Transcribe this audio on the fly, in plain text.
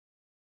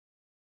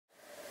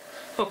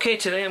Okay,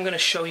 today I'm going to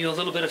show you a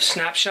little bit of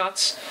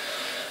snapshots,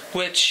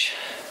 which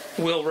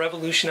will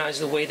revolutionize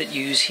the way that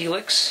you use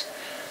Helix.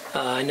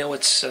 I know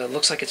it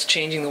looks like it's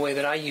changing the way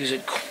that I use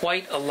it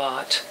quite a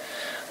lot.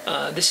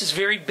 This is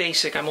very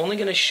basic. I'm only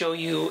going to show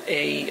you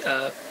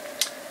a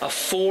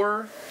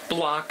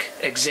 4-block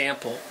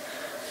example.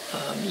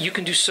 You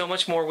can do so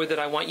much more with it.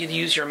 I want you to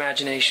use your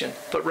imagination.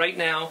 But right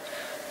now,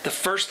 the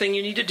first thing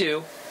you need to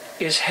do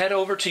is head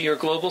over to your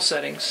global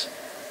settings,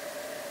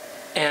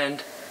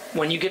 and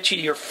when you get to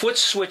your foot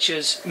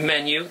switches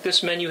menu,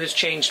 this menu has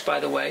changed, by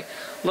the way,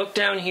 look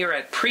down here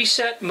at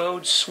preset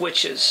mode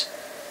switches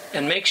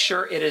and make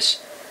sure it is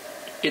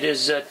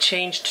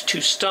changed to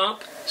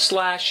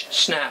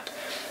stomp/snap.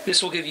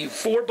 This will give you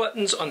 4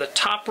 buttons on the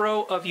top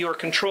row of your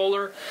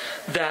controller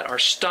that are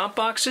stomp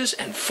boxes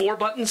and 4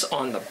 buttons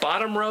on the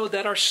bottom row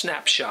that are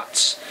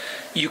snapshots.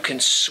 You can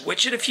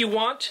switch it if you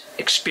want,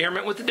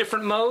 experiment with the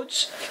different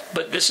modes,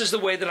 but this is the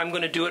way that I'm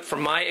going to do it for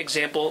my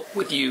example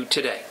with you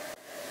today.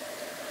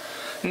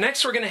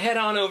 Next, we're going to head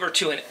on over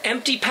to an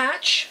empty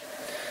patch,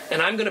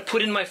 and I'm going to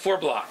put in my 4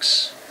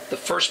 blocks. The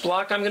first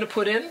block I'm going to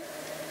put in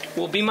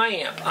will be my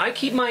amp. I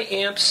keep my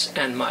amps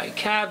and my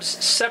cabs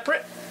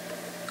separate.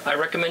 I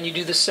recommend you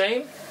do the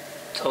same.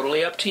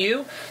 Totally up to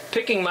you.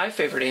 Picking my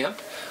favorite amp,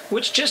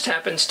 which just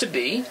happens to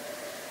be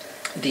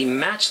the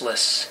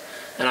Matchless,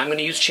 and I'm going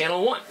to use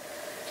channel 1.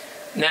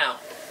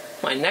 Now,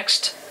 my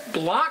next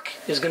block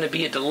is going to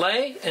be a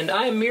delay, and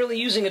I am merely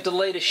using a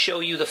delay to show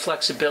you the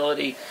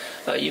flexibility.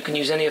 You can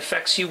use any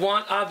effects you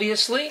want,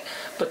 obviously,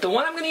 but the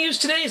one I'm going to use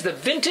today is the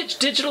Vintage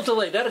Digital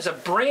Delay. That is a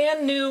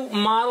brand new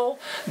model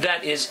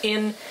that is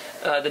in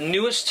the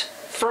newest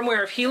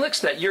firmware of Helix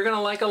that you're going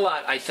to like a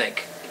lot, I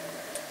think.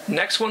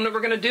 Next one that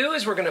we're going to do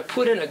is we're going to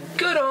put in a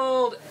good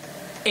old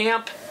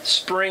amp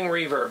spring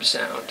reverb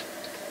sound.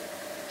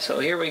 So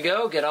here we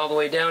go, get all the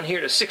way down here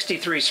to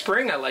 63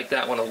 spring. I like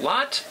that one a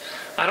lot.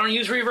 I don't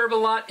use reverb a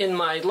lot in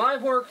my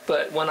live work,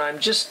 but when I'm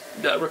just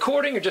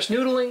recording or just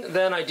noodling,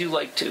 then I do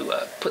like to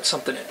put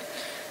something in.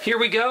 Here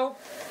we go.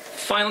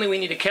 Finally, we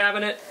need a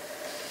cabinet.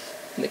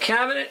 And the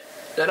cabinet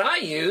that I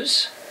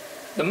use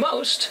the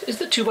most is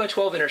the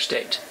 2x12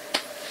 Interstate.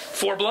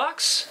 4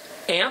 blocks,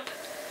 amp,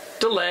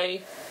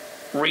 delay,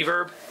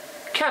 reverb,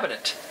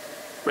 cabinet.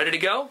 Ready to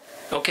go?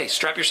 Okay,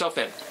 strap yourself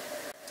in.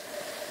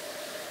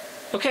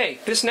 Okay,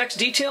 this next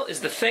detail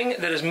is the thing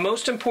that is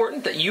most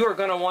important that you are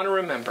going to want to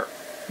remember.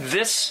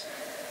 This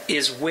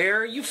is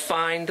where you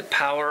find the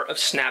power of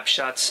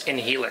snapshots in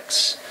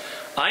Helix.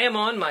 I am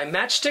on my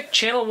Matchstick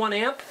Channel 1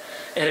 amp,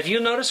 and if you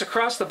notice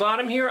across the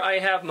bottom here, I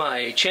have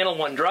my Channel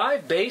 1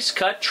 drive, bass,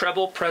 cut,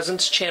 treble,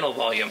 presence, channel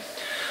volume.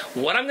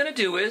 What I'm going to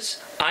do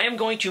is, I am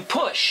going to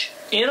push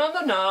in on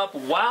the knob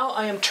while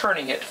I am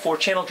turning it for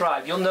channel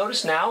drive. You'll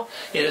notice now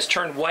it has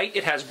turned white.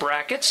 It has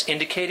brackets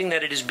indicating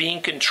that it is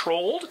being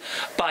controlled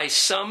by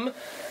some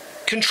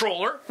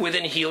controller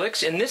within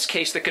Helix. In this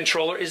case, the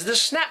controller is the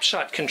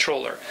snapshot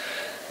controller.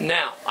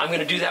 Now, I'm going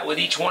to do that with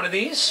each one of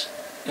these.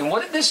 And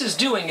what this is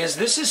doing is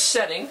this is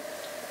setting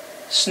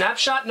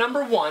snapshot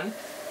number 1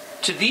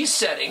 to these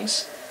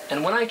settings.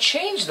 And when I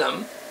change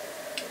them,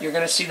 you're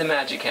going to see the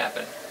magic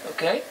happen.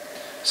 Okay?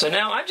 So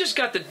now I've just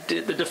got the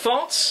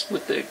defaults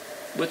with the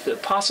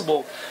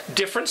possible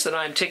difference that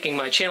I'm taking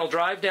my channel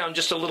drive down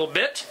just a little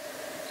bit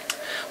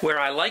where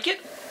I like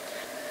it.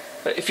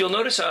 If you'll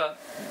notice,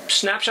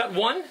 snapshot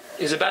 1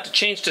 is about to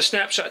change to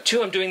snapshot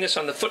 2. I'm doing this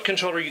on the foot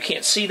controller. You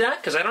can't see that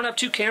because I don't have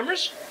 2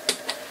 cameras.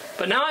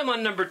 But now I'm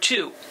on number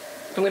 2.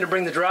 I'm going to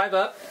bring the drive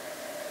up.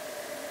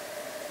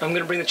 I'm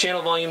going to bring the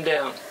channel volume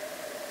down.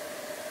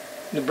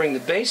 I'm going to bring the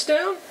bass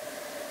down,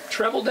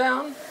 treble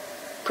down,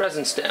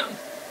 presence down.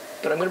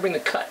 But I'm going to bring the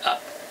cut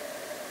up.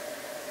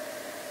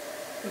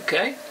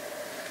 Okay?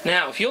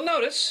 Now, if you'll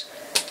notice,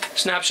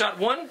 snapshot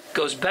 1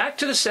 goes back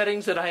to the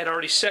settings that I had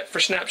already set for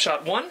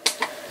snapshot 1.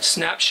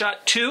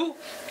 Snapshot 2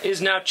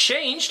 is now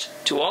changed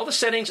to all the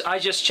settings I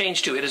just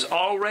changed to. It has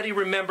already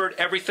remembered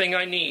everything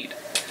I need.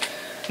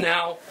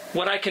 Now,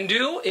 what I can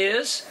do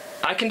is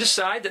I can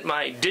decide that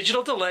my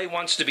digital delay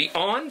wants to be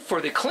on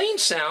for the clean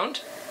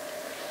sound,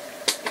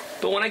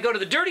 but when I go to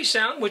the dirty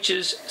sound, which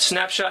is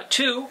snapshot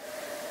 2,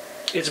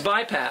 it's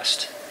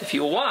bypassed. If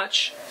you'll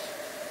watch,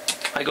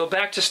 I go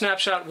back to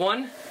snapshot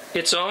 1,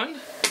 it's on.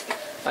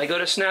 I go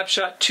to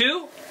snapshot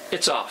 2,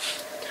 it's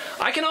off.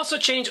 I can also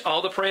change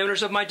all the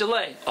parameters of my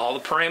delay, all the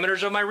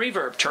parameters of my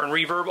reverb, turn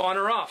reverb on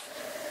or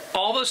off.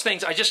 All those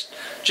things, I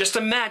just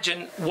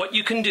imagine what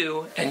you can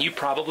do, and you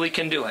probably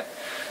can do it.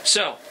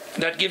 So,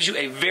 that gives you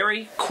a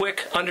very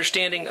quick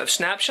understanding of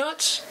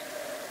snapshots.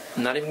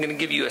 I'm not even going to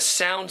give you a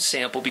sound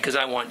sample because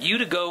I want you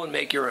to go and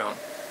make your own.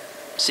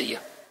 See ya.